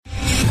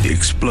The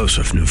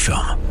explosive new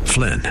film,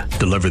 Flynn,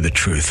 deliver the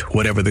truth,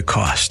 whatever the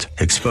cost,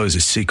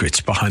 exposes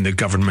secrets behind the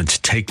government's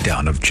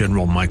takedown of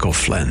General Michael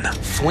Flynn.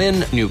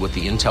 Flynn knew what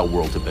the intel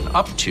world had been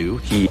up to.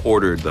 He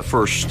ordered the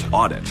first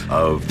audit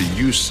of the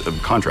use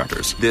of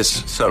contractors.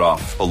 This set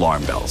off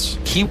alarm bells.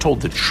 He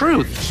told the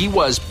truth. He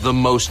was the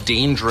most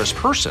dangerous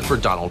person for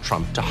Donald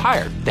Trump to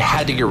hire. They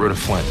had to get rid of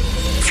Flynn.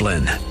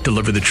 Flynn,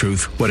 deliver the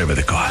truth, whatever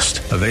the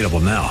cost. Available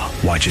now.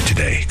 Watch it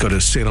today. Go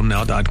to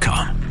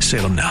salemnow.com.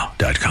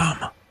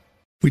 salemnow.com.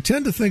 We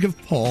tend to think of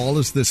Paul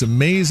as this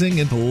amazing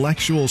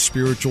intellectual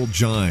spiritual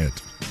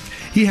giant.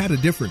 He had a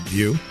different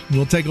view.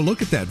 We'll take a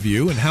look at that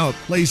view and how it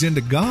plays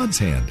into God's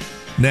hand.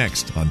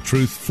 Next on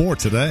Truth for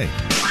Today.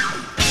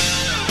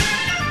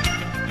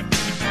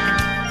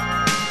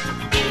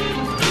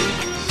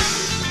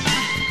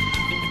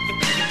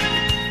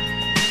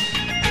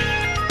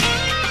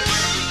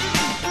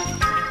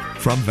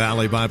 From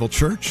Valley Bible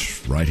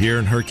Church, right here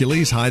in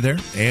Hercules. Hi there,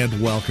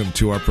 and welcome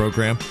to our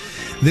program.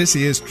 This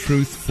is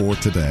Truth for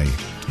Today.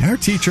 Our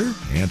teacher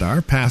and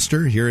our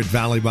pastor here at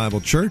Valley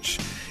Bible Church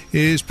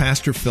is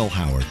Pastor Phil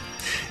Howard.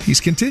 He's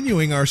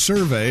continuing our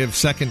survey of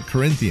 2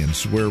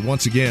 Corinthians. We're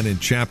once again in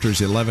chapters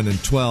 11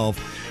 and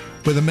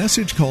 12 with a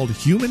message called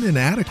Human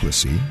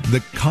Inadequacy,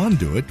 the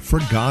Conduit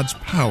for God's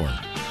Power.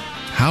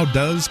 How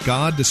does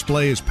God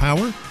display His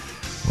power?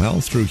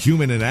 Well, through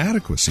human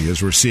inadequacy,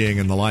 as we're seeing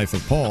in the life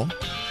of Paul.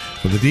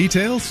 For the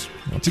details,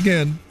 once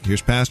again,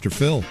 here's Pastor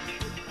Phil.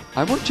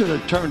 I want you to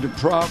turn to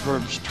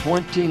Proverbs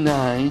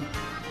 29,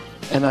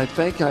 and I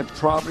think I've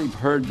probably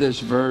heard this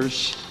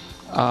verse.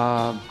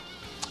 I'll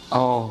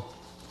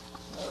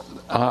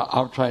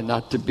try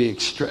not to be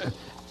extra.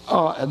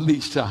 At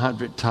least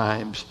 100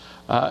 times.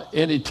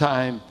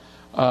 Anytime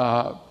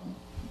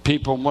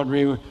people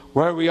wondering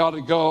where we ought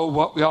to go,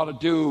 what we ought to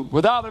do.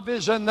 Without a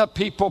vision, the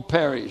people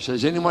perish.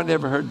 Has anyone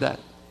ever heard that?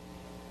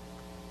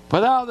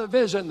 Without a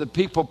vision, the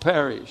people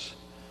perish.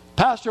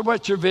 Pastor,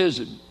 what's your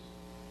vision?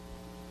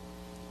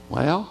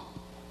 Well,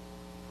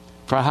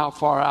 for how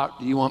far out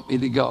do you want me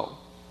to go?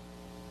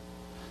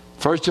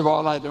 First of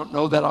all, I don't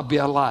know that I'll be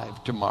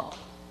alive tomorrow.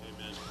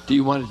 Amen. Do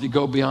you want it to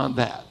go beyond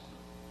that?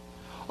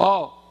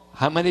 Oh,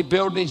 how many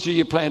buildings do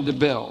you plan to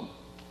build?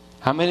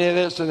 How many of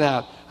this and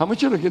that? I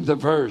want you to look at the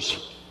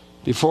verse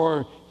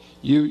before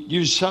you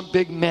use some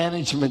big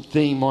management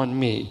theme on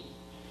me.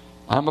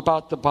 I'm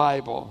about the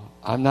Bible.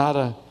 I'm not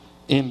a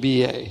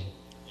MBA.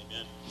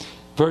 Amen.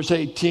 Verse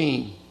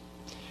 18.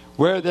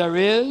 Where there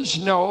is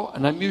no,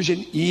 and I'm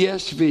using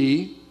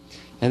ESV,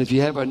 and if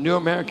you have a New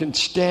American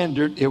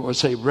Standard, it will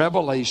say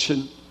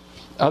revelation.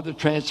 Other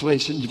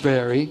translations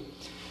vary,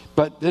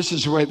 but this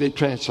is the way they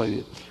translate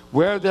it.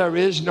 Where there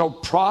is no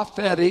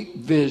prophetic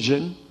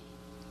vision,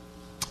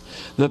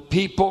 the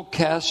people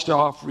cast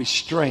off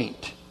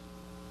restraint.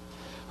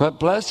 But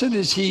blessed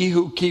is he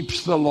who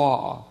keeps the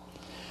law.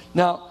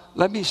 Now,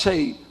 let me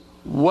say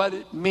what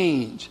it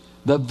means.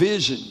 The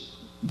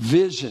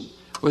vision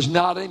was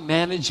not a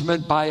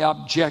management by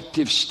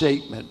objective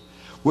statement.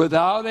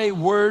 Without a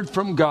word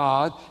from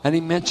God, and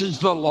he mentions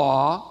the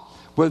law,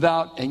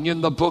 without, and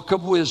in the book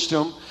of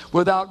wisdom,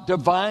 without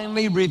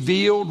divinely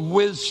revealed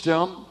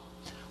wisdom,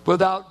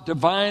 without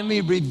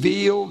divinely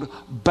revealed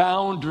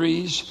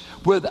boundaries,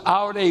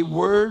 without a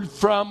word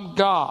from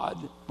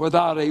God,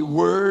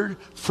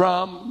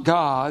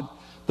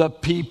 the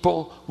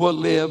people will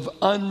live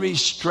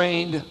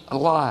unrestrained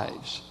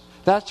lives.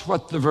 That's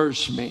what the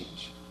verse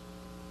means.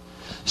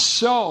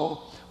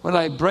 So, when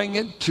I bring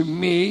it to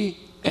me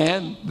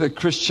and the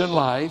Christian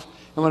life,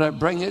 and when I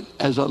bring it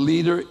as a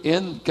leader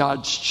in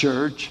God's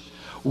church,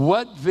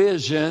 what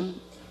vision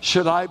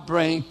should I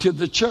bring to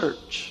the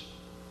church?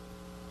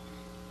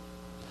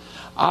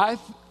 I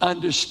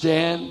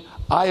understand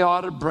I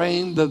ought to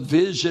bring the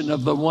vision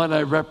of the one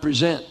I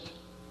represent.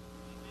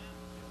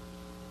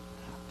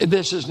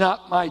 This is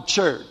not my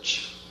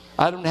church.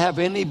 I don't have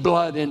any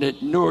blood in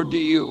it, nor do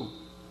you.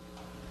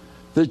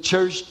 The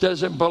church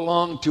doesn't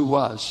belong to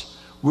us.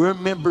 We're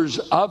members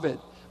of it,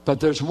 but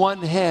there's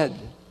one head.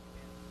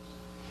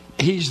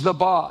 He's the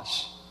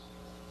boss.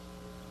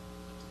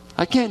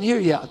 I can't hear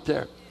you out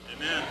there.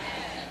 Amen.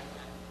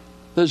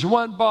 There's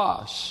one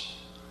boss.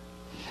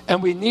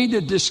 And we need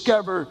to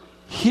discover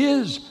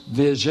his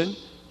vision,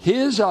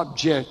 his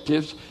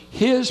objectives,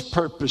 his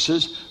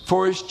purposes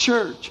for his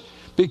church.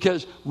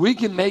 Because we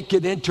can make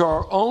it into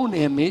our own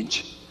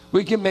image.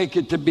 We can make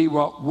it to be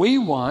what we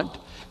want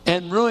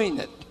and ruin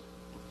it.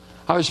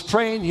 I was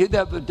praying here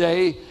the other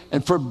day,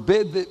 and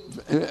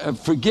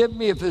forgive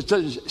me if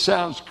this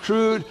sounds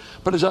crude,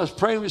 but as I was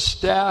praying with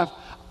staff,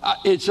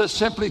 it just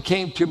simply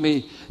came to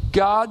me,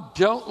 God,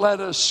 don't let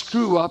us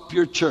screw up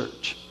your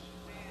church.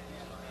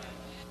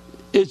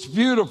 It's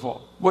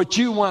beautiful what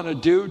you want to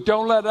do.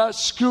 Don't let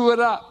us screw it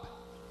up.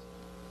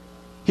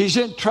 He's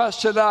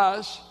entrusted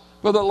us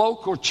with a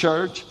local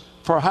church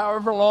for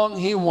however long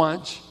he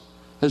wants,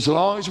 as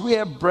long as we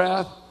have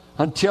breath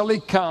until he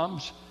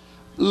comes.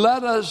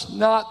 Let us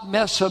not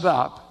mess it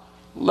up.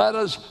 Let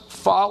us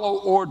follow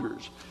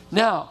orders.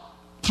 Now,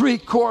 3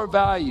 core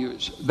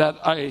values that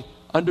I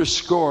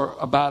underscore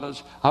about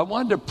us. I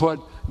wanted to put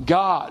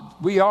God.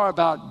 We are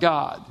about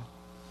God.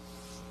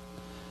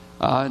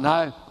 And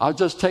I'll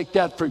just take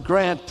that for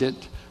granted,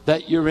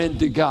 that you're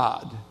into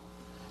God.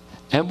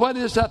 And what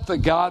is that, the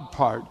God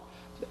part?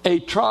 A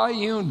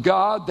triune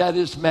God that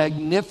is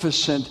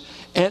magnificent.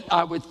 And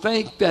I would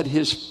think that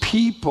his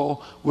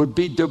people would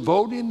be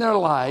devoting their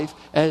life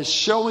as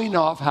showing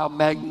off how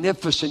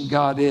magnificent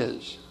God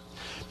is.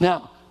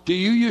 Now, do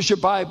you use your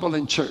Bible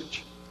in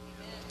church?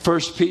 1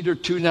 Peter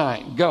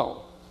 2:9.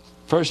 Go.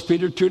 1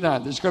 Peter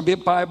 2:9. There's going to be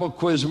a Bible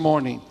quiz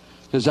morning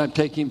because I'm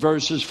taking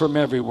verses from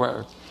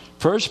everywhere.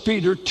 1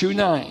 Peter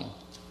 2:9.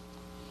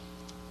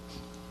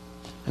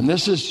 And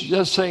this is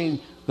just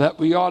saying that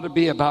we ought to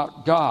be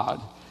about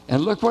God.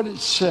 And look what it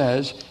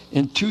says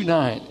in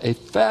 2:9, a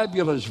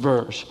fabulous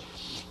verse.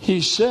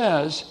 He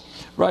says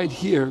right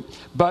here,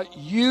 but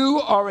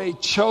you are a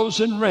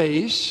chosen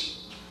race.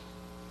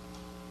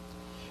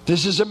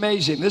 This is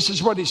amazing. This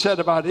is what he said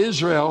about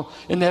Israel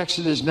in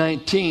Exodus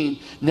 19.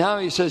 Now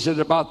he says it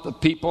about the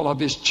people of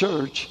his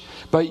church.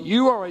 But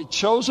you are a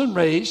chosen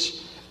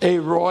race, a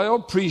royal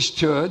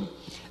priesthood,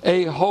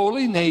 a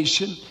holy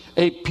nation,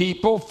 a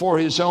people for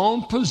his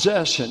own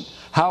possession.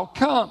 How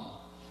come?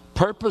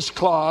 Purpose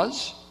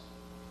clause.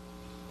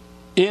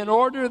 In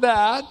order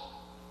that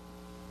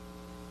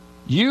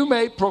you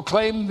may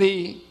proclaim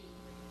the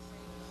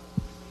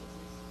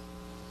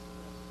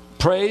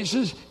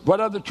praises. What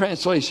other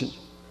translations?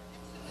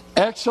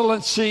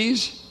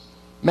 Excellencies,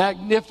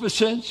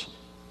 magnificence,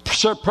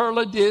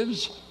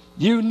 superlatives,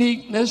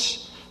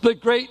 uniqueness, the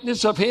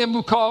greatness of him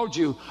who called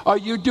you. Are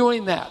you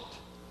doing that?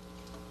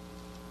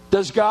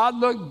 Does God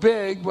look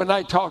big when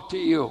I talk to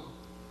you?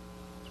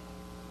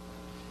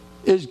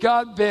 Is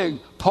God big?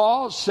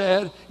 Paul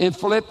said in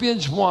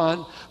Philippians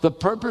 1, the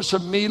purpose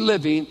of me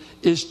living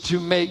is to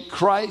make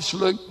Christ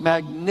look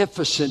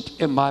magnificent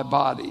in my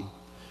body.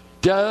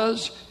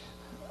 Does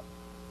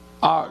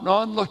our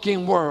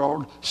non-looking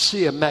world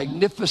see a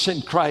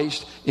magnificent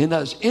Christ in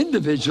us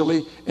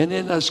individually and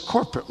in us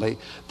corporately?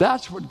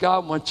 That's what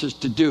God wants us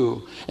to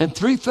do. And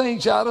three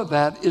things out of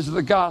that is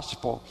the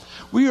gospel.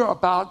 We are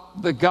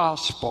about the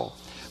gospel,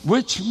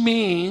 which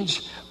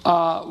means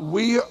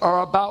we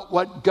are about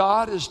what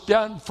God has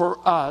done for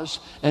us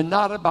and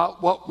not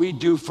about what we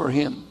do for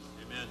him.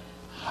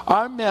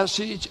 Our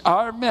message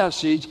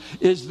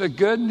is the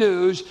good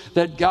news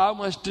that God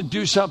wants to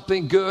do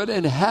something good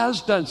and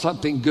has done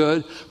something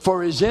good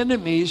for his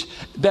enemies,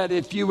 that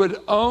if you would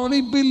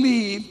only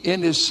believe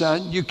in his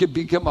son, you could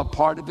become a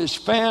part of his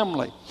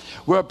family.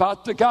 We're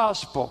about the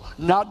gospel,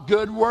 not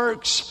good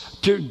works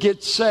to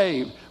get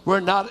saved. We're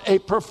not a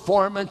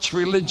performance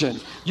religion.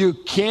 You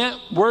can't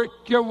work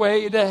your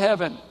way to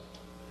heaven.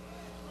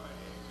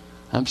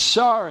 I'm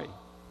sorry.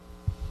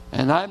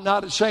 And I'm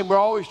not ashamed. We're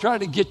always trying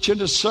to get you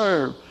to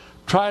serve.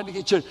 Trying to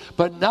get you,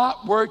 but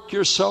not work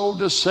your soul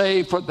to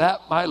save, for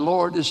that my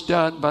Lord has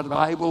done. But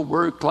I will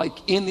work like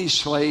any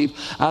slave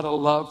out of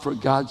love for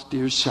God's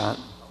dear son.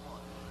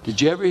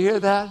 Did you ever hear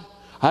that?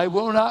 I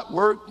will not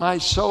work my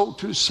soul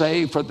to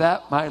save, for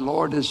that my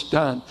Lord has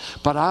done.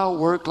 But I'll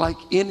work like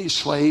any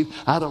slave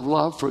out of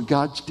love for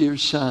God's dear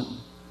son.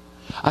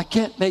 I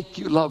can't make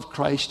you love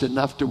Christ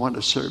enough to want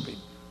to serve him.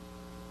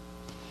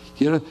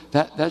 You know,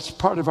 that's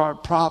part of our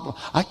problem.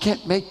 I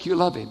can't make you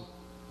love him.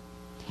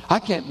 I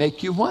can't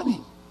make you want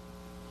him.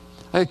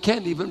 I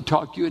can't even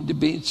talk you into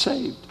being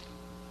saved.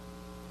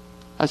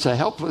 That's a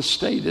helpless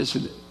state,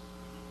 isn't it?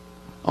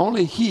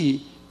 Only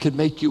he could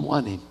make you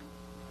want him.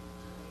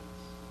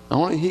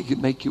 Only he could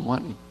make you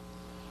want him.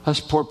 Us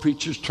poor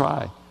preachers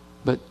try,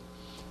 but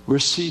we're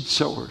seed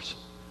sowers.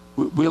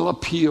 We'll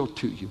appeal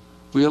to you.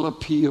 We'll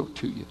appeal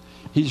to you.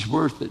 He's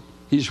worth it.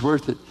 He's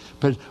worth it.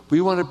 But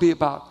we want to be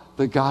about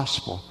the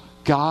gospel.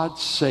 God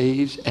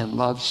saves and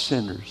loves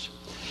sinners.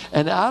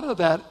 And out of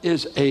that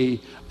is a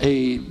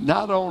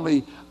not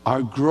only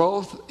our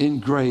growth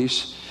in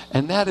grace,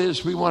 and that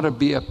is we want to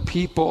be a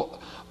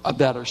people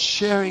that are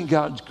sharing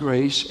God's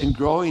grace and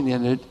growing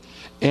in it.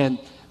 And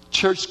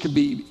church can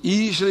be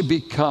easily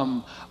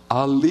become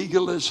a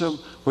legalism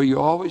where you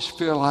always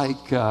feel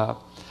like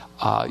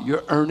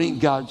you're earning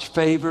God's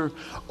favor,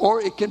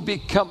 or it can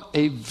become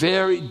a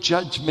very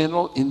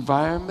judgmental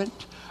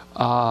environment.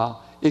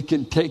 It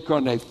can take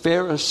on a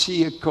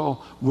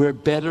Pharisaical, we're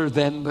better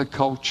than the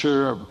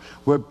culture,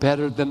 we're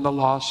better than the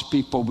lost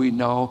people we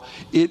know.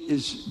 It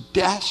is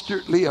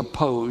dastardly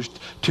opposed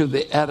to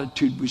the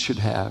attitude we should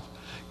have.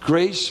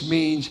 Grace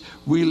means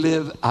we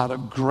live out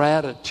of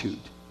gratitude,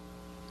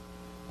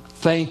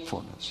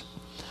 thankfulness.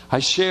 I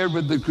shared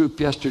with the group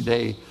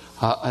yesterday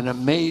an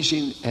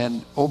amazing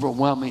and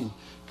overwhelming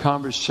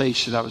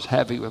conversation I was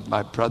having with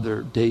my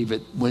brother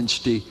David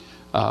Winstead,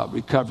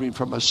 recovering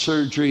from a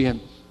surgery,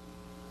 and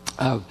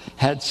I've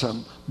had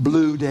some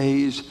blue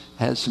days,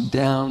 had some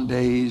down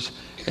days.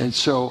 And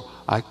so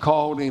I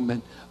called him,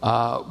 and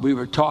we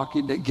were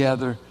talking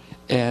together.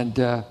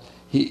 And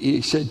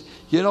he said,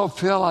 you know,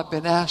 Phil, I've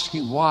been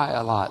asking why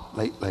a lot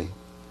lately.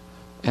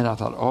 And I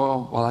thought,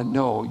 oh, well, I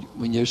know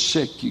when you're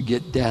sick, you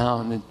get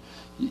down and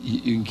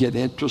you can get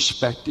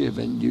introspective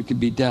and you can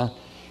be down.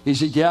 He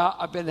said, yeah,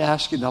 I've been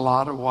asking a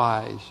lot of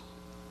whys.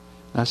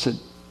 I said,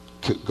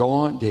 go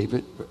on,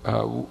 David.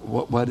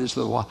 What is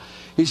the why?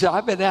 He said,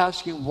 I've been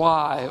asking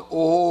why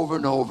over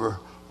and over,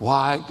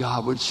 why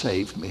God would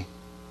save me.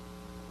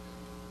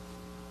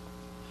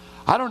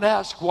 I don't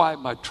ask why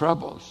my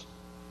troubles.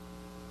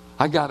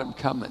 I got them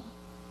coming.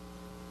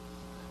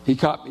 He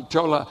caught me.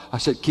 I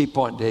said, keep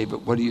on,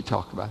 David. What are you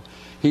talking about?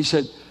 He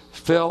said,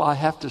 Phil, I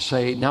have to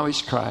say, now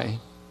he's crying.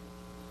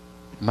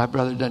 My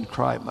brother doesn't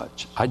cry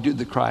much. I do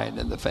the crying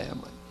in the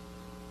family.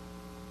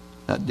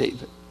 Not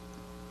David.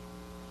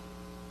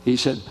 He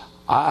said,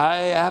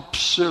 I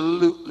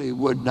absolutely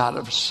would not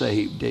have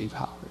saved Dave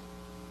Howard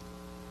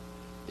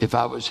if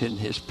I was in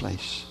his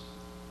place.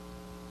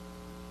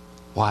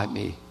 Why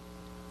me?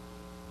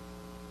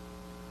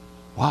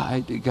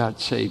 Why did God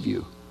save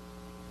you?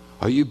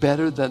 Are you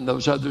better than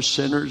those other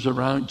sinners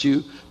around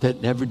you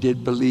that never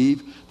did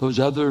believe? Those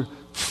other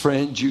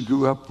friends you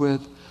grew up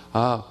with?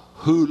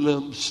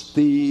 Hoodlums,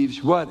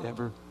 thieves,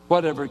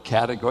 whatever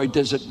category,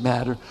 doesn't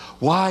matter.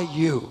 Why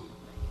you?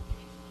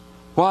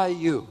 Why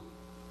you?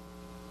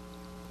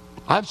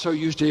 I'm so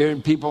used to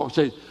hearing people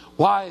say,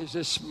 why is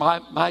this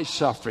my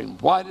suffering?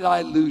 Why did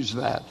I lose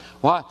that?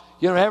 Why?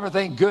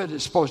 Everything good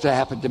is supposed to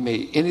happen to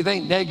me.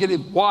 Anything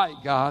negative, why,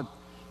 God?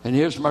 And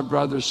here's my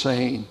brother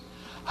saying,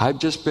 I've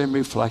just been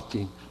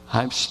reflecting.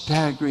 I'm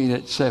staggering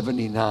at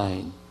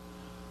 79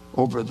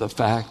 over the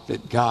fact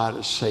that God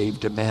has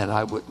saved a man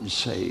I wouldn't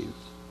save.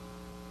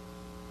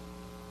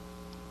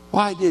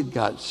 Why did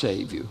God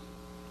save you?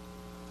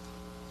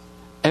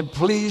 And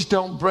please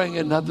don't bring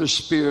another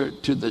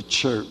spirit to the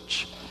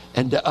church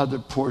and to other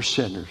poor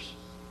sinners.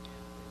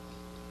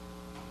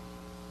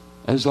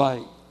 It's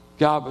like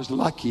God was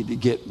lucky to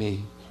get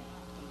me.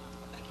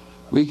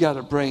 We got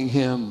to bring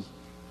him.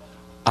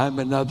 I'm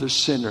another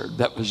sinner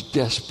that was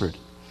desperate.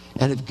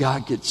 And if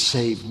God could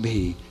save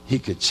me, he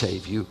could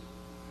save you.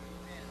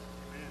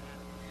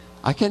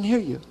 I can hear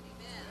you.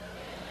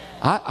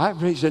 I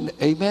raised an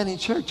amen in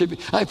church.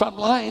 If I'm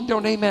lying,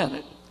 don't amen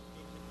it.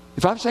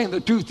 If I'm saying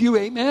the truth, you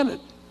amen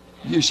it.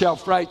 You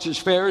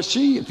self-righteous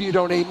Pharisee, if you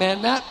don't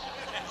amen that.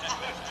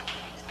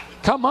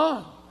 Come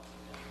on.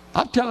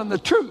 I'm telling the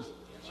truth.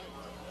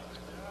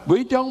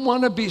 We don't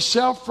want to be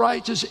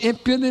self-righteous,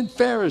 impudent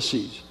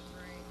Pharisees.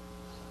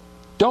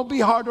 Don't be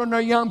hard on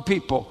our young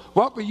people.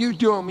 What were you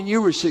doing when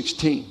you were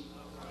 16?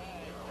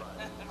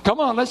 Come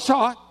on, let's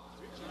talk.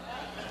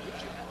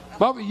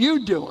 What were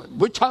you doing?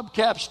 Which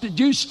hubcaps did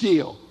you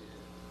steal?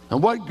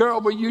 And what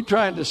girl were you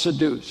trying to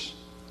seduce?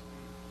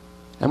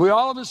 And we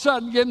all of a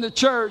sudden get in the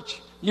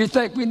church, you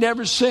think we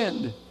never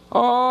sinned.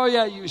 Oh,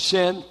 yeah, you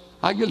sinned.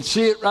 I can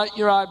see it right in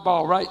your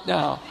eyeball right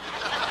now.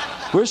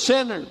 We're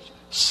sinners,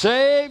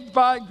 saved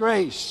by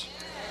grace.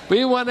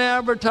 We want to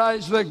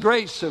advertise the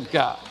grace of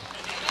God.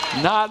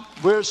 Not,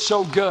 we're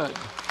so good.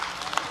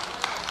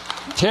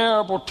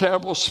 Terrible,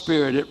 terrible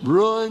spirit. It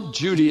ruined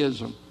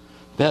Judaism.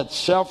 That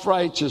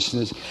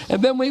self-righteousness.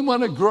 And then we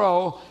want to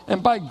grow.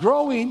 And by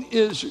growing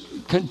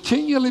is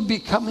continually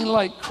becoming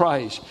like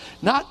Christ.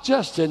 Not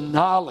just in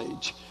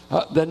knowledge.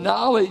 The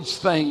knowledge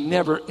thing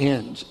never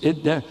ends.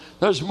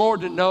 There's more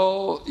to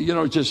know,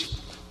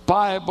 just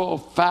Bible,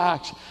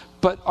 facts.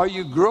 But are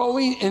you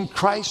growing in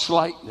Christ's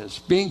likeness,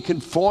 being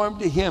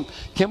conformed to him?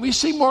 Can we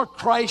see more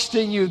Christ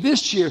in you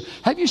this year?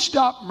 Have you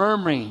stopped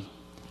murmuring?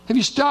 Have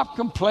you stopped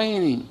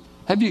complaining?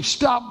 Have you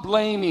stopped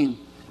blaming?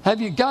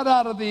 Have you got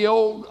out of the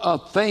old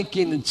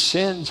thinking and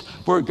sins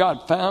where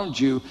God found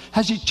you?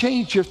 Has he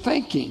changed your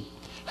thinking?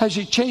 Has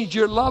he changed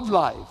your love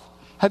life?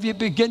 Have you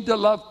begun to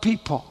love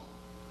people?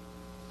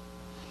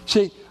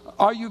 See,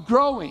 are you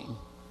growing?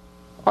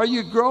 Are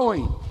you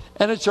growing?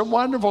 And it's a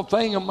wonderful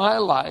thing in my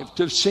life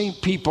to have seen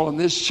people in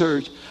this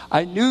church.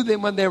 I knew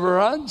them when they were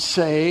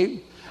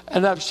unsaved,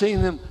 and I've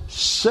seen them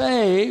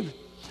saved.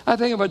 I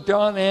think about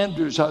Don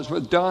Andrews. I was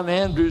with Don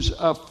Andrews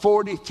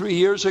 43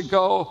 years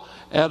ago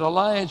at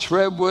Alliance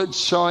Redwood.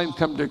 Saw him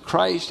come to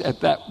Christ at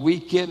that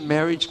weekend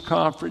marriage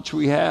conference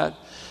we had.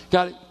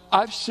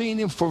 I've seen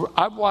him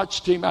I've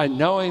watched him. I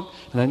know him,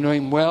 and I know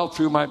him well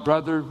through my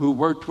brother who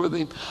worked with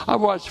him.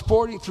 I've watched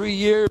 43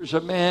 years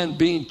of man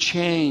being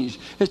changed.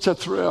 It's a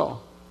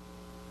thrill.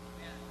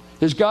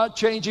 Is God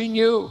changing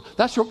you?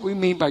 That's what we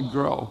mean by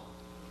grow.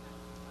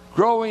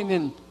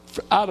 Growing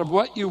out of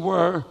what you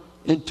were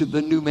into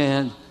the new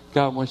man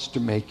God wants to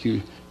make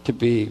you to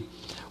be.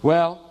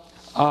 Well,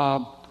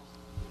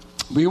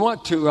 we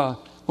want to,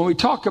 when we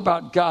talk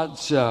about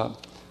God's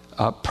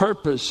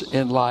purpose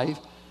in life,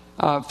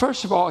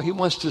 first of all, he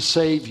wants to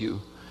save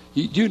you.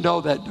 You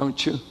know that,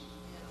 don't you?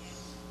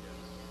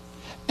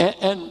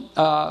 And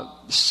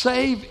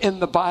save in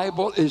the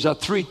Bible is a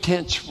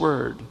 3-tense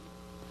word.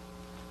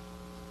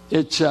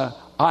 It's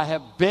I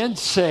have been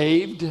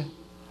saved,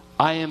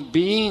 I am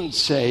being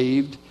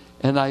saved,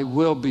 and I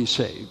will be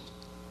saved.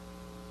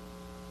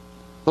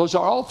 Those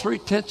are all 3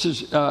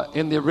 tenses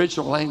in the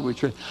original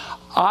language.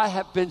 I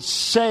have been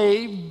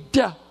saved,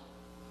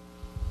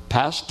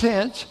 past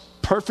tense,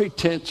 perfect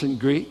tense in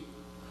Greek.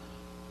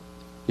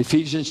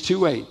 Ephesians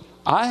 2:8.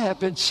 I have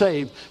been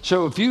saved.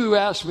 So if you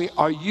ask me,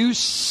 are you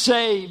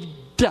saved?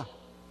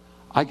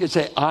 I could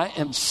say, I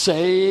am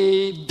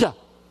saved.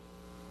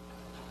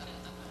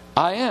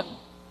 I am.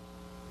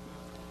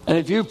 And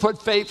if you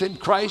put faith in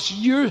Christ,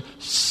 you're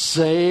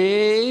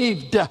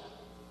saved.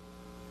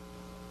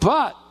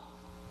 But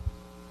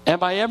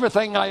am I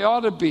everything I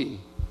ought to be?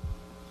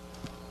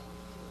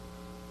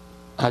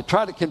 I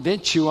try to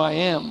convince you I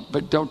am,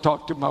 but don't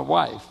talk to my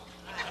wife.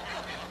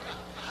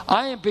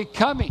 I am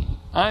becoming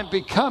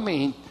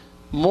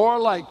more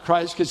like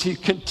Christ because he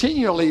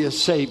continually is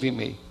saving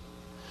me.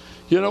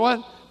 You know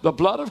what? The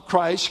blood of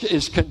Christ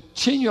is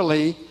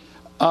continually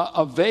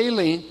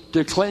availing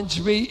to cleanse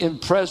me in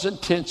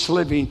present tense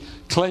living,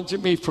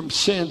 cleansing me from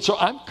sin. So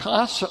I'm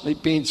constantly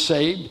being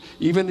saved,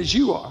 even as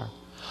you are.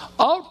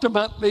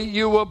 Ultimately,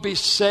 you will be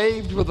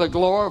saved with a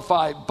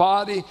glorified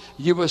body.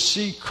 You will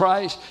see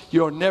Christ.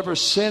 You'll never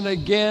sin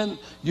again.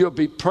 You'll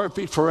be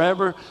perfect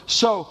forever.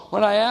 So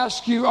when I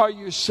ask you, are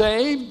you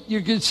saved?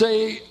 You can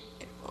say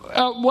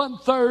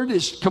 1/3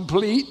 is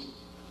complete.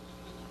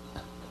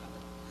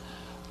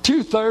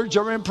 2/3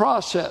 are in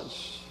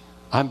process.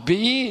 I'm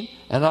being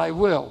and I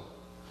will.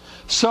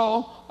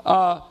 So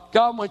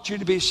God wants you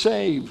to be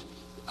saved.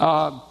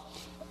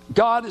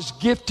 God has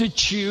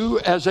gifted you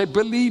as a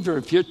believer.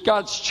 If you're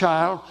God's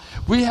child,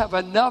 we have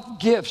enough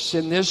gifts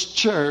in this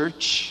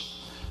church,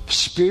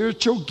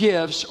 spiritual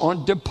gifts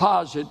on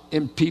deposit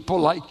in people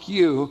like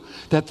you,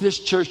 that this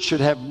church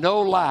should have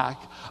no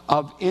lack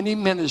of any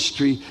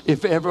ministry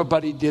if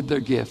everybody did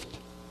their gift.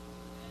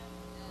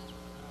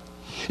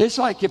 It's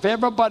like if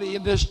everybody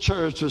in this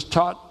church was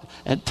taught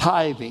and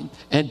tithing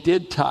and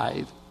did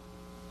tithe,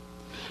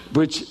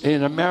 which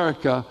in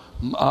America,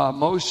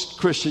 most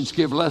Christians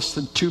give less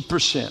than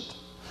 2%.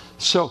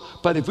 So,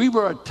 but if we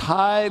were a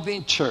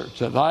tithing church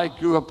that I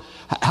grew up,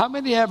 how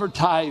many ever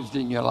tithed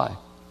in your life?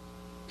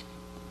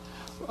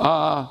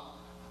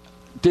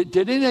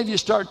 Did any of you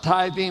start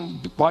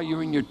tithing while you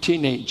were in your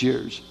teenage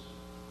years?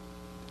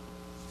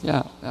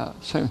 Yeah.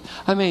 So,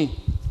 I mean,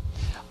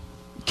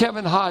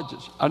 Kevin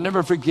Hodges, I'll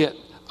never forget.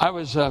 I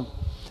was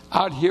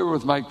out here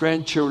with my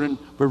grandchildren.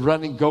 We're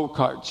running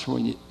go-karts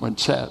one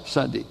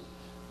Sunday.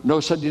 No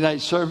Sunday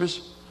night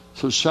service.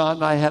 So Sean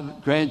and I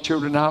had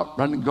grandchildren out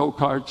running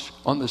go-karts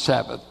on the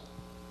Sabbath.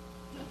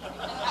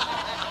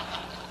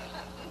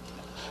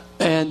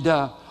 And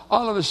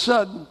all of a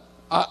sudden,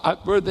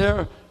 we're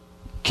there.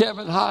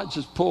 Kevin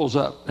Hodges pulls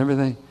up and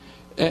everything.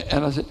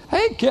 And I said,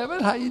 hey,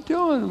 Kevin, how you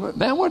doing?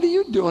 Man, what are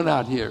you doing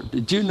out here?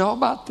 Did you know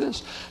about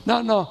this?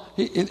 No.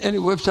 And he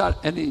whips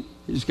out, and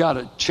he's got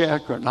a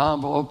check or an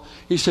envelope.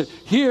 He said,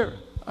 here.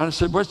 And I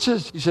said, what's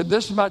this? He said,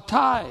 this is my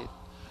tithe.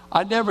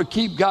 I never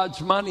keep God's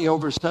money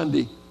over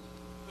Sunday.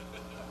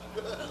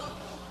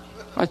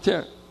 Right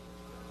there.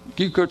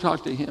 You go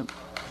talk to him.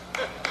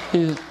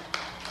 Said,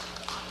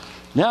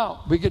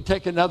 now, we could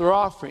take another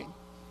offering.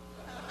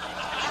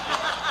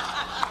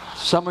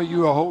 Some of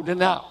you are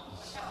holding out.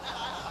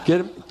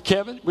 Get him,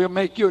 Kevin, we'll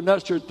make you an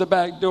usher at the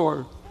back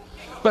door.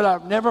 But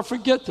I'll never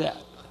forget that.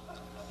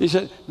 He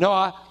said,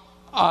 no,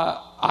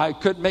 I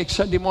couldn't make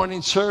Sunday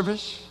morning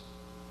service.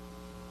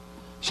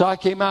 So I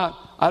came out.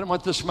 I don't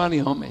want this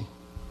money on me.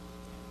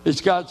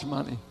 It's God's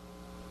money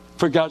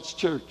for God's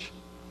church.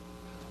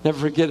 Never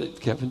forget it,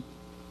 Kevin.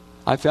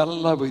 I fell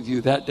in love with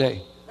you that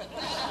day.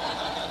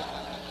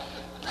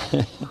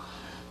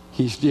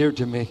 He's dear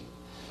to me.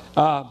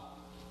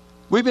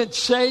 We've been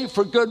saved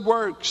for good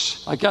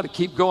works. I got to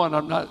keep going.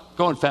 I'm not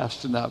going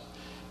fast enough.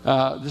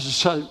 This is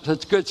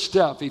such good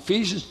stuff.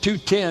 Ephesians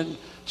 2:10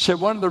 said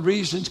one of the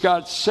reasons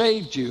God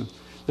saved you.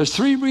 There's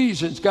 3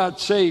 reasons God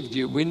saved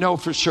you. We know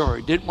for sure.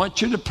 He didn't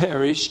want you to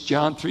perish.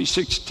 John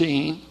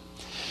 3:16.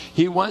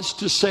 He wants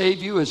to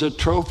save you as a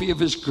trophy of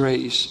his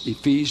grace.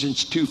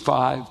 Ephesians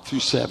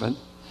 2:5-7.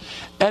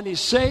 And he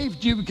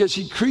saved you because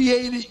he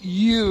created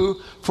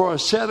you for a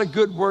set of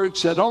good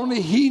works that only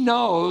he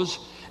knows.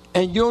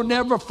 And you'll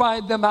never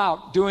find them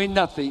out doing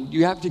nothing.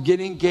 You have to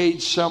get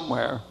engaged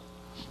somewhere.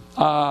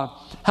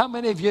 How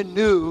many of you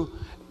knew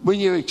when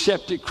you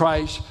accepted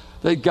Christ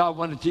that God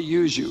wanted to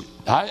use you?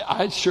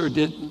 I sure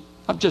didn't.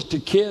 I'm just a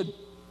kid.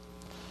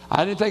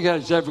 I didn't think I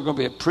was ever going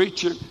to be a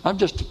preacher. I'm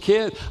just a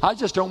kid. I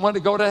just don't want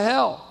to go to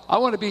hell. I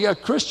want to be a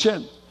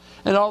Christian.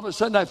 And all of a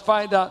sudden I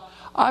find out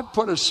I've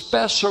put a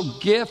special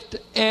gift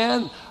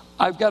and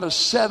I've got a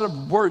set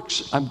of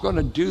works I'm going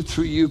to do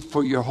through you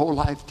for your whole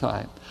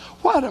lifetime.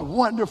 What a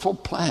wonderful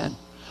plan.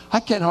 I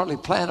can hardly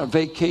plan a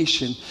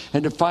vacation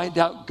and to find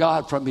out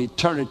God from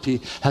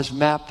eternity has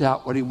mapped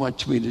out what he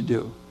wants me to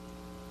do.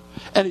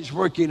 And he's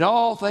working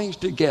all things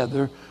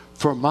together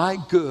for my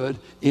good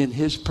in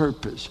his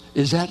purpose.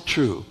 Is that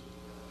true?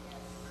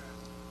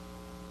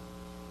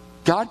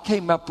 God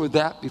came up with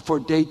that before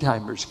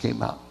daytimers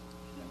came out,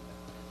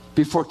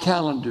 before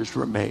calendars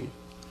were made.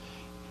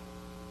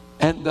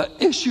 And the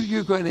issue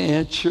you're going to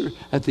answer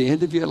at the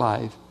end of your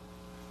life,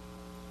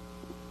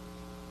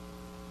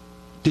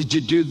 did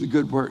you do the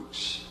good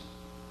works?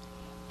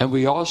 And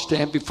we all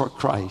stand before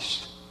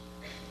Christ.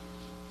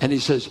 And he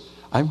says,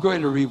 I'm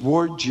going to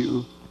reward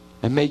you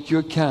and make you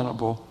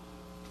accountable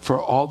for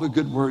all the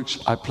good works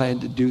I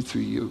plan to do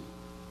through you.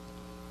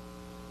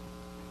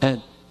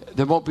 And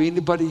there won't be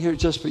anybody here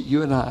just but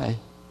you and I.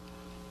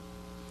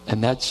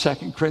 And that's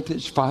 2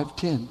 Corinthians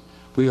 5:10.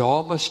 We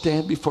all must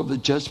stand before the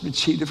judgment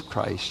seat of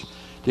Christ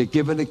to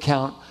give an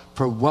account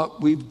for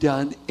what we've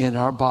done in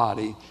our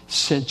body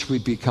since we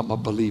become a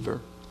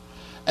believer,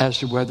 as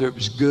to whether it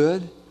was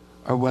good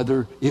or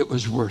whether it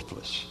was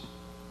worthless.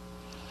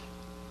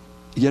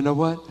 You know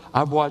what?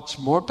 I've watched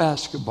more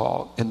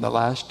basketball in the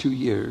last 2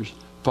 years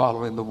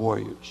following the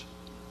Warriors.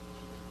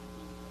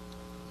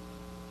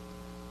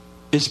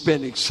 It's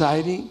been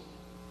exciting,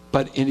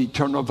 but in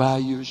eternal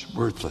values,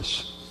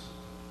 worthless.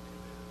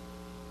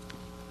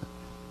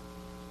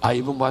 I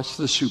even watched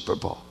the Super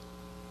Bowl.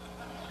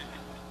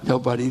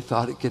 Nobody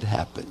thought it could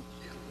happen.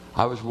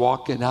 I was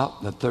walking out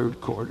in the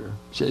third quarter.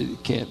 Said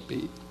it can't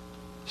be.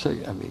 So,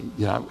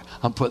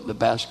 I'm putting the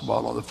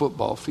basketball on the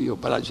football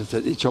field, but I just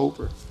said, it's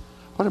over.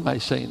 What am I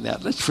saying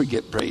that? Let's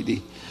forget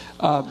Brady.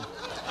 God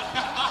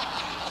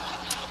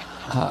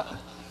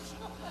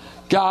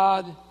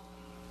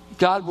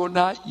will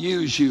not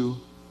use you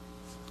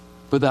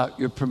without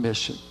your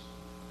permission.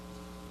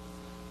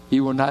 He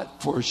will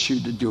not force you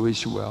to do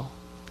His will.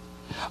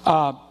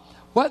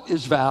 What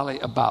is Valley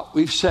about?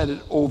 We've said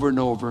it over and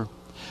over.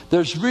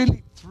 There's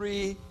really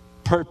 3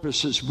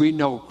 purposes we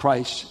know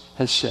Christ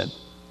has said.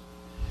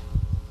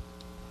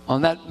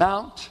 On that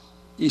mount,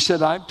 He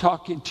said, I'm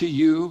talking to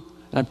you,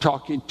 and I'm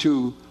talking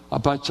to a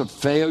bunch of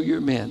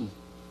failure men,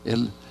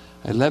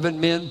 11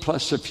 men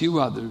plus a few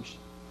others.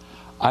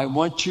 I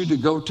want you to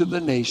go to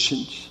the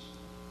nations.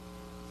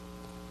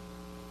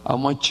 I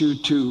want you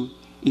to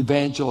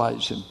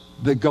evangelize them.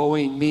 The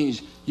going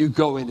means you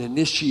go and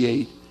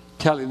initiate,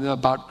 telling them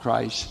about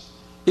Christ.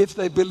 If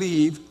they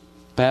believe,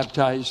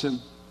 baptize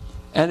them.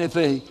 And if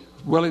they're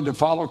willing to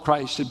follow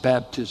Christ at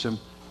baptism,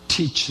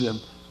 teach them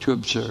to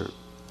observe.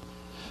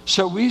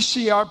 So we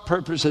see our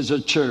purpose as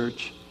a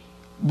church.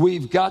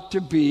 We've got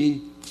to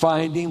be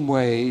finding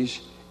ways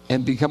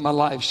and become a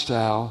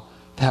lifestyle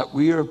that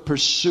we are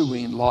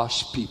pursuing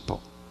lost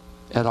people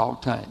at all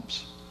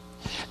times.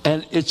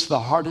 And it's the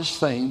hardest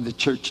thing the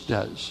church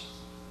does.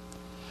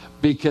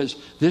 Because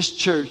this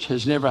church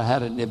has never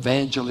had an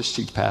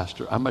evangelistic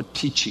pastor. I'm a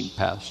teaching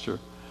pastor.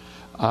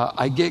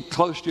 I get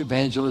close to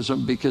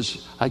evangelism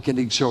because I can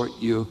exhort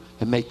you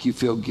and make you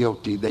feel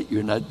guilty that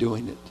you're not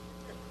doing it.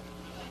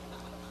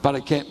 But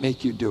I can't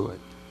make you do it.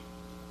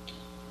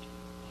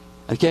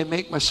 I can't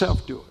make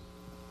myself do it.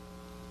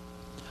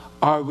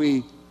 Are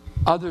we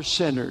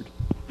other-centered,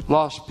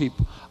 lost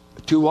people?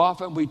 Too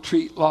often we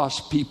treat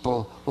lost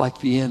people like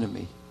the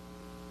enemy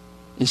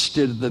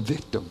instead of the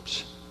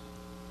victims.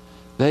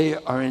 They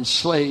are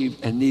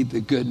enslaved and need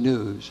the good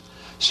news.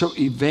 So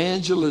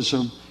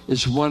evangelism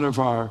is one of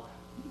our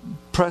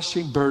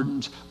pressing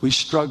burdens. We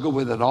struggle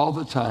with it all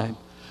the time.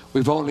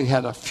 We've only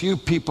had a few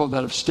people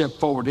that have stepped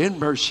forward in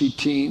mercy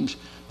teams.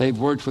 They've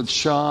worked with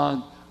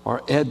Sean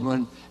or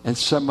Edwin, and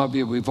some of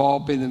you, we've all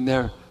been in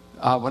there.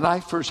 When I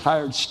first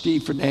hired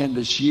Steve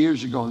Fernandez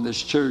years ago in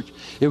this church,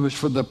 it was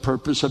for the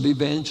purpose of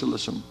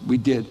evangelism. We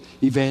did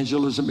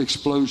evangelism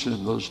explosion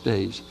in those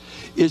days.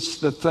 It's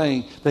the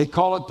thing. They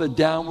call it the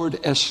downward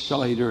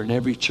escalator in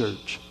every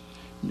church.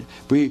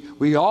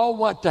 We all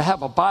want to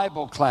have a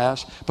Bible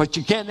class, but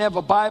you can't have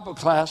a Bible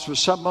class with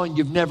someone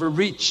you've never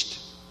reached.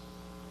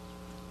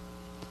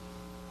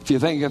 If you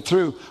think it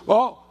through,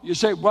 well, you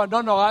say, well,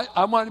 no,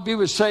 I want to be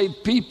with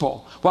saved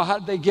people. Well, how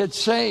did they get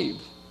saved?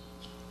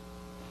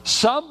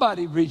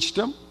 Somebody reached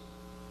them.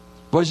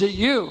 Was it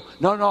you?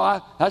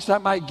 No, that's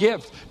not my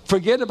gift.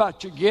 Forget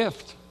about your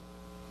gift.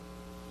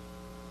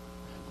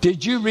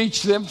 Did you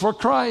reach them for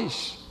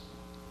Christ?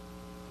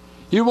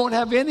 You won't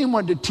have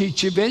anyone to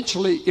teach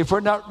eventually if we're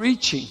not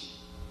reaching.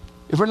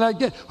 If we're not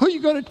getting, who are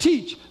you going to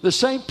teach? The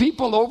same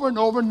people over and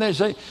over, and they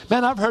say,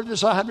 man, I've heard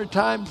this 100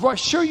 times. Well,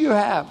 sure you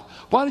have.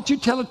 Why don't you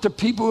tell it to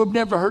people who have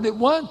never heard it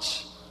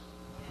once?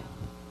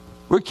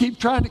 We keep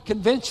trying to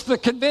convince the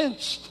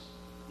convinced.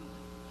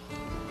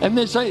 And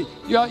they say,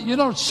 you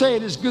don't say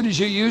it as good as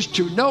you used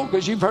to. No,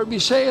 because you've heard me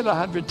say it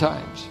 100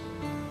 times.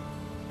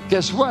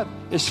 Guess what?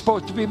 It's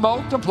supposed to be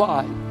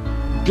multiplied.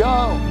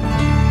 Go.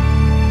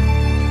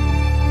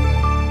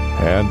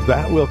 And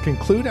that will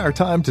conclude our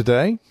time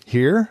today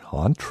here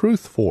on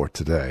Truth for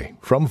Today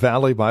from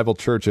Valley Bible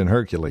Church in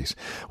Hercules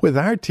with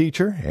our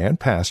teacher and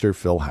pastor,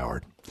 Phil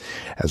Howard.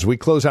 As we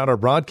close out our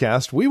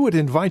broadcast, we would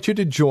invite you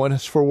to join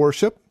us for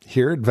worship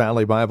here at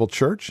Valley Bible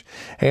Church,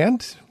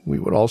 and we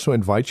would also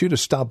invite you to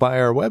stop by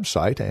our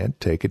website and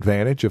take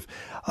advantage of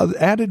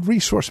added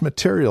resource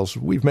materials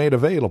we've made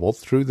available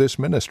through this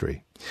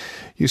ministry.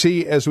 You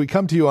see, as we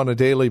come to you on a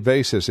daily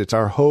basis, it's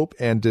our hope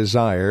and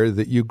desire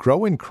that you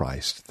grow in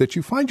Christ, that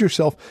you find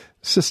yourself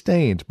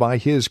sustained by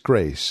His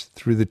grace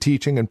through the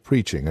teaching and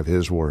preaching of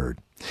His Word.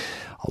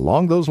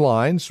 Along those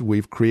lines,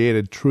 we've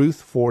created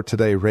Truth for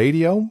Today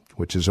Radio,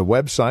 which is a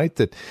website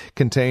that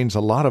contains a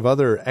lot of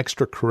other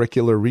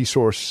extracurricular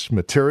resource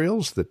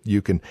materials that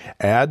you can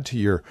add to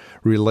your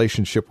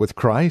relationship with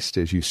Christ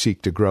as you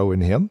seek to grow in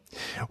Him.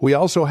 We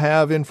also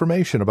have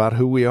information about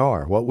who we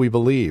are, what we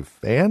believe,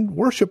 and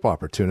worship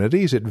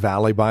opportunities at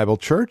Valley Bible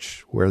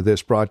Church, where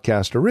this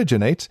broadcast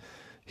originates,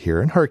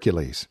 here in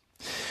Hercules.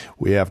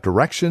 We have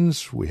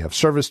directions, we have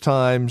service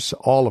times,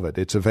 all of it.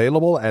 It's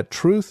available at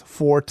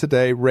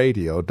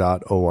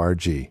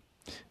truthfortodayradio.org.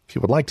 If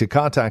you would like to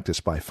contact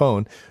us by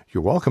phone,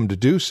 you're welcome to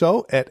do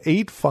so at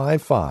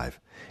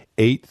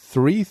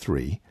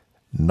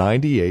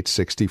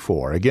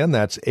 855-833-9864. Again,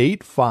 that's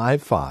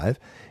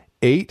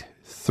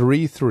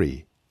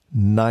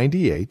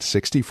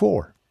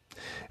 855-833-9864.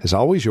 As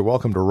always, you're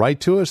welcome to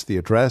write to us. The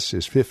address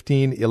is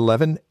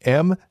 1511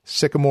 M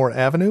Sycamore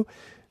Avenue,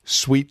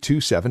 Suite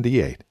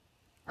 278,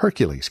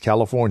 Hercules,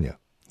 California.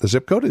 The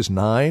zip code is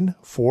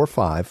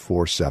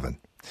 94547.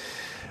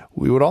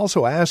 We would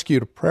also ask you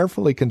to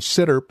prayerfully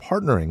consider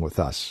partnering with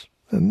us,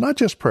 and not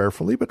just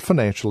prayerfully, but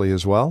financially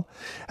as well,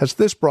 as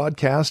this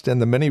broadcast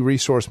and the many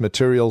resource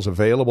materials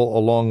available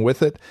along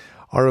with it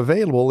are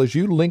available as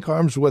you link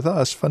arms with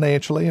us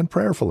financially and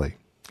prayerfully.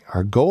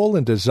 Our goal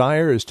and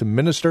desire is to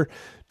minister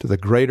to the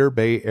greater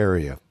Bay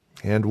Area,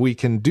 and we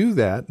can do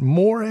that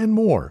more and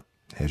more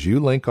as you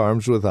link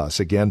arms with us,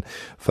 again,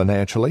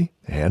 financially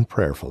and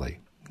prayerfully.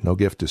 No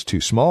gift is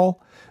too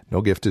small,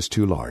 no gift is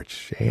too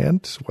large,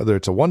 and whether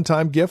it's a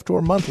one-time gift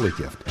or monthly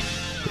gift,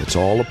 it's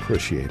all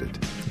appreciated,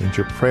 and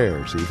your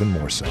prayers even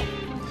more so.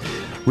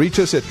 Reach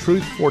us at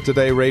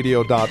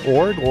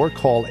truthfortodayradio.org or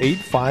call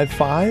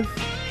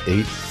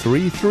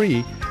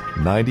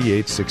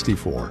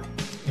 855-833-9864.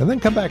 And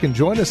then come back and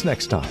join us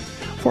next time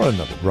for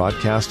another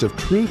broadcast of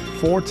Truth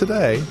for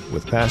Today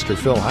with Pastor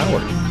Phil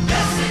Howard.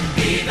 Blessed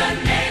be the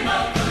name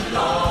of the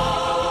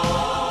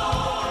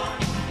Lord.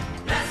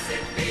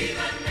 Blessed be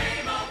the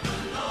name of the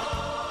Lord.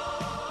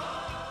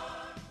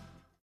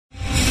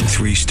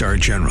 3-star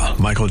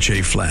General Michael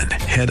J. Flynn,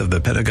 head of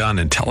the Pentagon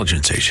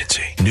Intelligence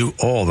Agency, knew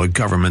all the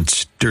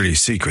government's dirty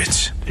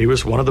secrets. He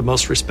was one of the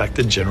most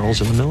respected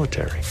generals in the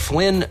military.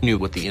 Flynn knew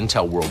what the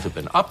intel world had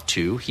been up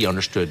to. He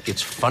understood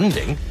its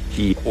funding.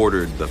 He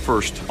ordered the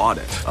first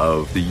audit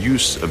of the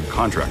use of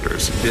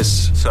contractors.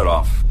 This set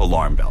off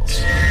alarm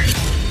bells.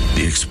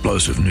 The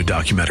explosive new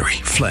documentary,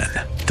 Flynn,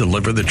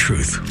 Deliver the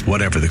Truth,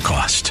 Whatever the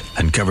Cost,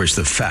 uncovers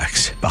the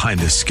facts behind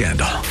this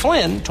scandal.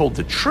 Flynn told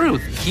the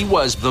truth. He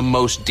was the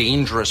most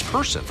dangerous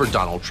person for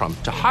Donald Trump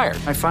to hire.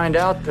 I find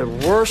out the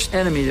worst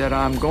enemy that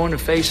I'm going to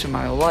face in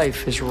my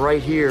life is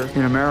right here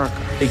in America.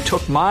 They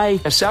took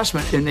my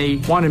assessment and they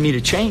wanted me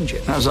to change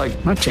it. And I was like,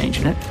 I'm not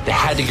changing it. They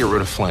had to get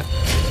rid of Flynn.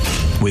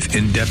 With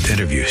in-depth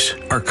interviews,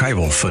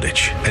 archival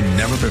footage, and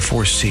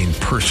never-before-seen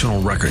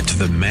personal records of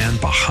the man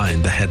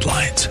behind the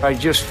headlines. I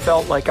just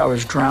felt like I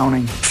was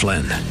drowning.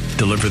 Flynn,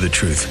 Deliver the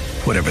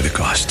Truth, Whatever the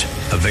Cost.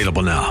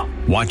 Available now.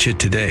 Watch it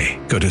today.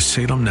 Go to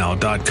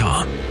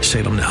salemnow.com.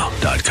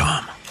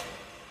 salemnow.com.